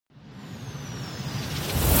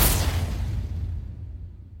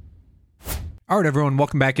All right, everyone,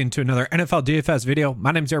 welcome back into another NFL DFS video.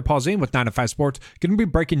 My name is Eric Paulzine with 9 to 5 Sports. Going to be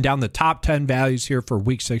breaking down the top 10 values here for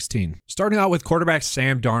Week 16. Starting out with quarterback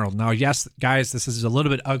Sam Darnold. Now, yes, guys, this is a little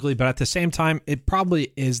bit ugly, but at the same time, it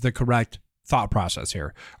probably is the correct thought process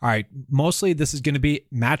here. All right, mostly this is going to be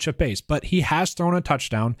matchup based, but he has thrown a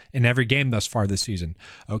touchdown in every game thus far this season.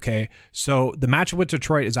 Okay, so the matchup with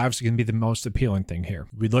Detroit is obviously going to be the most appealing thing here.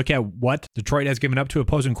 We look at what Detroit has given up to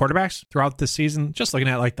opposing quarterbacks throughout the season, just looking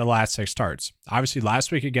at like the last 6 starts. Obviously,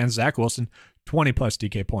 last week against Zach Wilson, 20 plus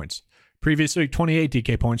DK points. Previous week, 28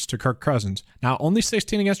 DK points to Kirk Cousins. Now, only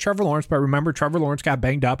 16 against Trevor Lawrence, but remember, Trevor Lawrence got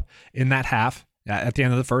banged up in that half, at the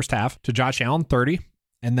end of the first half, to Josh Allen, 30,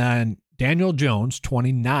 and then Daniel Jones,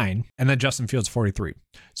 29, and then Justin Fields, 43.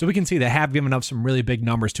 So we can see they have given up some really big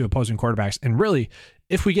numbers to opposing quarterbacks. And really,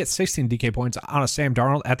 if we get 16 DK points on a Sam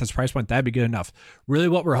Darnold at this price point, that'd be good enough. Really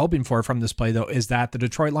what we're hoping for from this play, though, is that the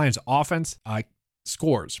Detroit Lions offense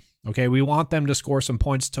scores. Okay, we want them to score some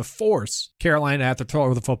points to force Carolina to have to throw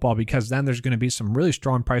over the football, because then there's going to be some really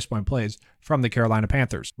strong price point plays from the Carolina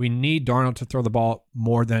Panthers. We need Darnold to throw the ball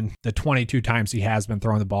more than the 22 times he has been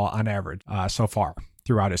throwing the ball on average so far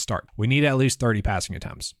throughout his start. We need at least 30 passing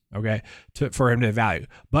attempts, okay, for him to value.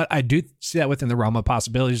 But I do see that within the realm of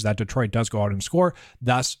possibilities that Detroit does go out and score.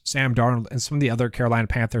 Thus, Sam Darnold and some of the other Carolina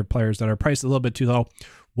Panther players that are priced a little bit too low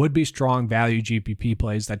would be strong value GPP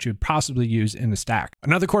plays that you'd possibly use in the stack.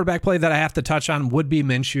 Another quarterback play that I have to touch on would be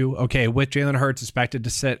Minshew. Okay, with Jalen Hurts expected to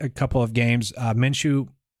sit a couple of games, Minshew,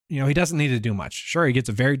 he doesn't need to do much. Sure, he gets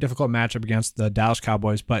a very difficult matchup against the Dallas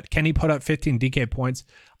Cowboys, but can he put up 15 DK points?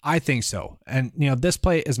 I think so. And, this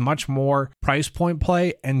play is much more price point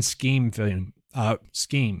play and scheme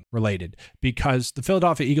related, because the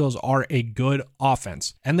Philadelphia Eagles are a good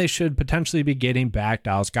offense and they should potentially be getting back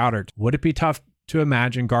Dallas Goedert. Would it be tough to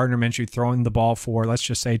imagine Gardner Minshew throwing the ball for, let's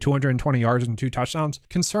just say, 220 yards and 2 touchdowns?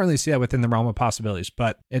 Can certainly see that within the realm of possibilities,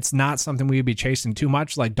 but it's not something we would be chasing too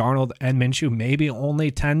much. Like Darnold and Minshew, maybe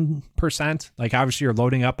only 10%. Like obviously you're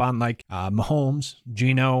loading up on like Mahomes,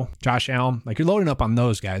 Geno, Josh Allen. Like you're loading up on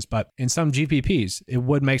those guys, but in some GPPs, it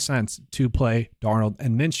would make sense to play Darnold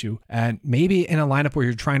and Minshew. And maybe in a lineup where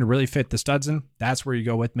you're trying to really fit the studs in, that's where you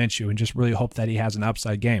go with Minshew and just really hope that he has an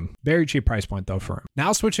upside game. Very cheap price point though for him.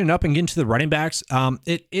 Now switching up and getting to the running backs.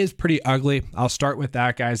 It is pretty ugly. I'll start with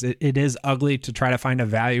that, guys. It is ugly to try to find a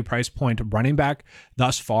value price point running back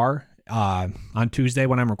thus far on Tuesday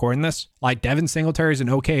when I'm recording this. Like Devin Singletary is an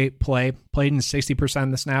okay play, played in 60% of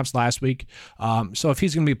the snaps last week. So if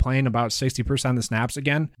he's going to be playing about 60% of the snaps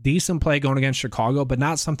again, decent play going against Chicago, but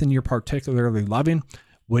not something you're particularly loving.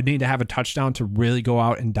 Would need to have a touchdown to really go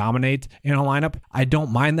out and dominate in a lineup. I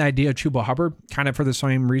don't mind the idea of Chuba Hubbard, kind of for the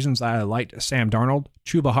same reasons that I liked Sam Darnold.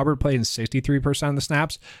 Chuba Hubbard played in 63% of the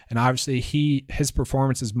snaps, and obviously his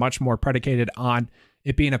performance is much more predicated on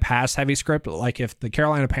it being a pass-heavy script. Like if the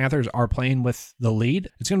Carolina Panthers are playing with the lead,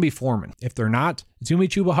 it's going to be Foreman. If they're not, it's going to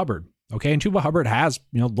be Chuba Hubbard. Okay, and Chuba Hubbard has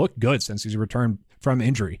looked good since he's returned from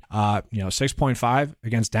injury. 6.5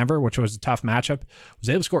 against Denver, which was a tough matchup. Was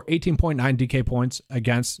able to score 18.9 DK points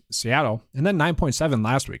against Seattle, and then 9.7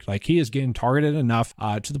 last week. Like he is getting targeted enough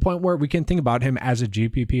to the point where we can think about him as a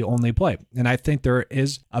GPP only play. And I think there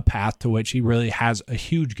is a path to which he really has a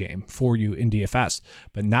huge game for you in DFS,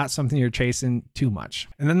 but not something you're chasing too much.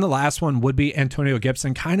 And then the last one would be Antonio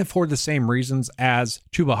Gibson, kind of for the same reasons as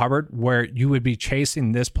Chuba Hubbard, where you would be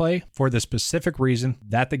chasing this play for the specific reason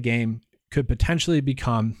that the game could potentially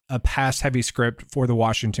become a pass-heavy script for the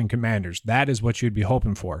Washington Commanders. That is what you'd be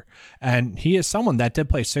hoping for. And he is someone that did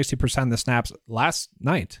play 60% of the snaps last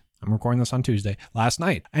night. I'm recording this on Tuesday, last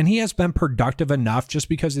night. And he has been productive enough just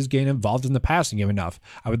because he's getting involved in the passing game enough.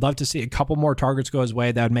 I would love to see a couple more targets go his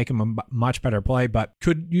way. That would make him a much better play. But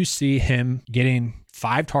could you see him getting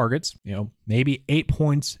 5 targets, maybe 8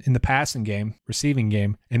 points in the passing game, receiving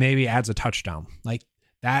game, and maybe adds a touchdown? Like,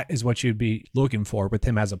 that is what you'd be looking for with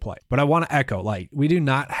him as a play. But I want to echo, we do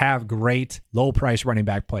not have great low price running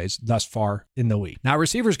back plays thus far in the week. Now,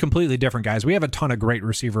 receivers completely different, guys. We have a ton of great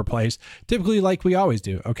receiver plays, typically like we always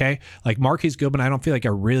do, okay? Like Marquise Goodwin, I don't feel like I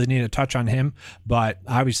really need to touch on him, but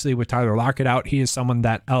obviously with Tyler Lockett out, he is someone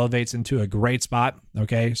that elevates into a great spot,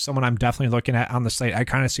 okay? Someone I'm definitely looking at on the slate. I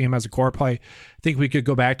kind of see him as a core play. I think we could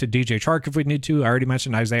go back to DJ Chark if we need to. I already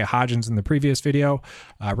mentioned Isaiah Hodgins in the previous video.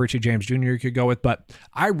 Richie James Jr. you could go with, but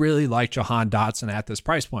I really like Jahan Dotson at this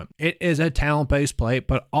price point. It is a talent-based play,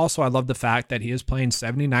 but also I love the fact that he is playing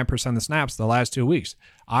 79% of the snaps the last 2 weeks.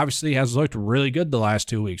 Obviously has looked really good the last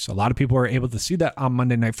 2 weeks. A lot of people are able to see that on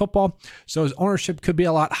Monday Night Football, so his ownership could be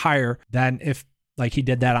a lot higher than if he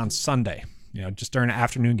did that on Sunday. just during an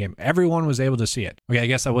afternoon game. Everyone was able to see it. Okay, I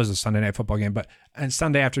guess that was a Sunday Night Football game, but and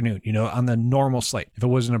Sunday afternoon, on the normal slate, if it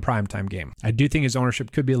wasn't a primetime game. I do think his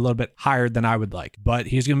ownership could be a little bit higher than I would like, but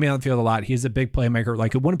he's going to be on the field a lot. He's a big playmaker.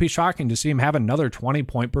 Like, it wouldn't be shocking to see him have another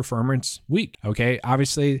 20-point performance week. Okay,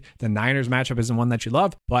 obviously the Niners matchup isn't one that you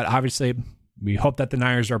love, but obviously we hope that the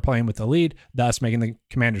Niners are playing with the lead, thus making the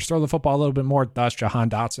Commanders throw the football a little bit more. Thus, Jahan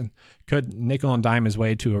Dotson could nickel and dime his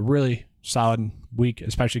way to a really solid week,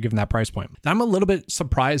 especially given that price point. I'm a little bit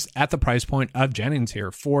surprised at the price point of Jennings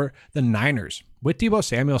here for the Niners. With Deebo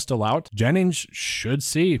Samuel still out, Jennings should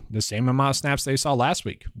see the same amount of snaps they saw last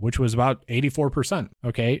week, which was about 84%.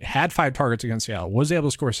 Okay, had 5 targets against Seattle, was able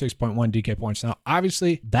to score 6.1 DK points. Now,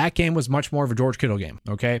 obviously, that game was much more of a George Kittle game.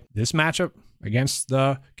 Okay, this matchup against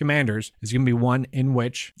the Commanders is going to be one in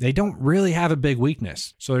which they don't really have a big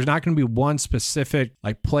weakness. So there's not going to be one specific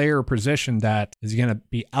player or position that is going to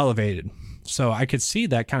be elevated. So I could see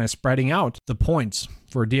that kind of spreading out the points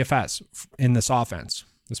for DFS in this offense,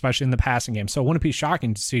 especially in the passing game. So it wouldn't be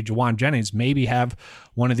shocking to see Jauan Jennings maybe have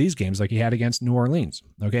one of these games like he had against New Orleans.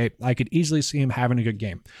 Okay, I could easily see him having a good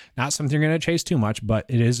game. Not something you're going to chase too much, but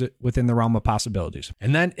it is within the realm of possibilities.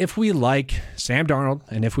 And then if we like Sam Darnold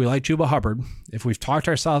and if we like Chuba Hubbard, if we've talked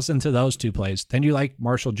ourselves into those 2 plays, then you like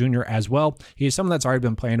Marshall Jr. as well. He's someone that's already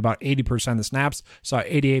been playing about 80% of the snaps, saw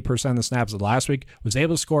 88% of the snaps of last week, was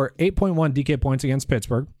able to score 8.1 DK points against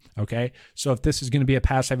Pittsburgh. Okay, so if this is going to be a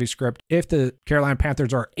pass-heavy script, if the Carolina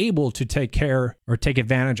Panthers are able to take care or take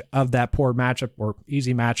advantage of that poor matchup or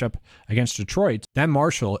easy matchup against Detroit, then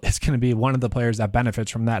Marshall is going to be one of the players that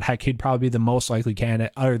benefits from that. Heck, he'd probably be the most likely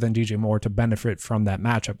candidate other than DJ Moore to benefit from that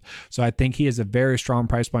matchup. So I think he is a very strong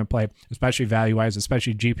price point play, especially value-wise,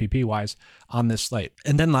 especially GPP-wise on this slate.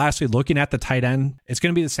 And then lastly, looking at the tight end, it's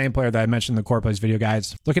going to be the same player that I mentioned in the core plays video,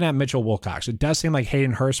 guys. Looking at Mitchell Wilcox, it does seem like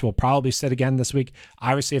Hayden Hurst will probably sit again this week.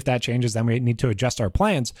 Obviously, if that changes, then we need to adjust our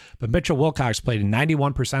plans. But Mitchell Wilcox played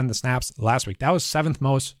 91% of the snaps last week. That was 7th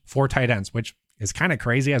most for tight ends, which is kind of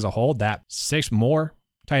crazy as a whole that 6 more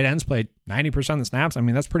tight ends played 90% of the snaps. I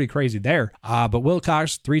mean, that's pretty crazy there. But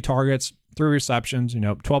Wilcox, 3 targets, 3 receptions,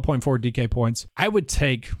 12.4 DK points. I would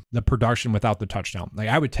take the production without the touchdown.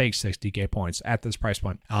 I would take 6 DK points at this price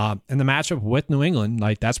point. In the matchup with New England,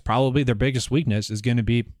 that's probably their biggest weakness is going to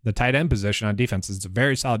be the tight end position on defense. It's a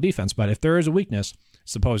very solid defense, but if there is a weakness,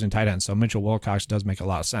 it's opposing tight end. So Mitchell Wilcox does make a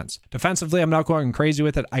lot of sense. Defensively, I'm not going crazy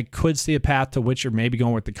with it. I could see a path to which you're maybe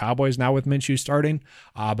going with the Cowboys now with Minshew starting,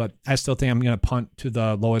 but I still think I'm going to punt to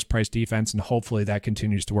the lowest price defense, and hopefully that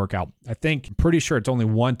continues to work out. I'm pretty sure it's only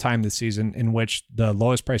one time this season in which the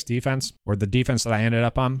lowest price defense, or the defense that I ended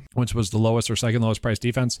up on, which was the lowest or second lowest price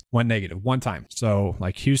defense, went negative one time. So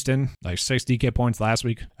Houston, 6 DK points last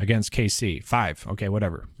week against KC, 5, okay,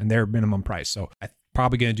 whatever, and their minimum price. So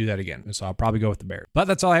probably going to do that again. So I'll probably go with the Bears. But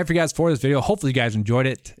that's all I have for you guys for this video. Hopefully you guys enjoyed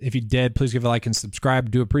it. If you did, please give a like and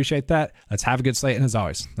subscribe. Do appreciate that. Let's have a good slate. And as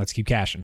always, let's keep cashing.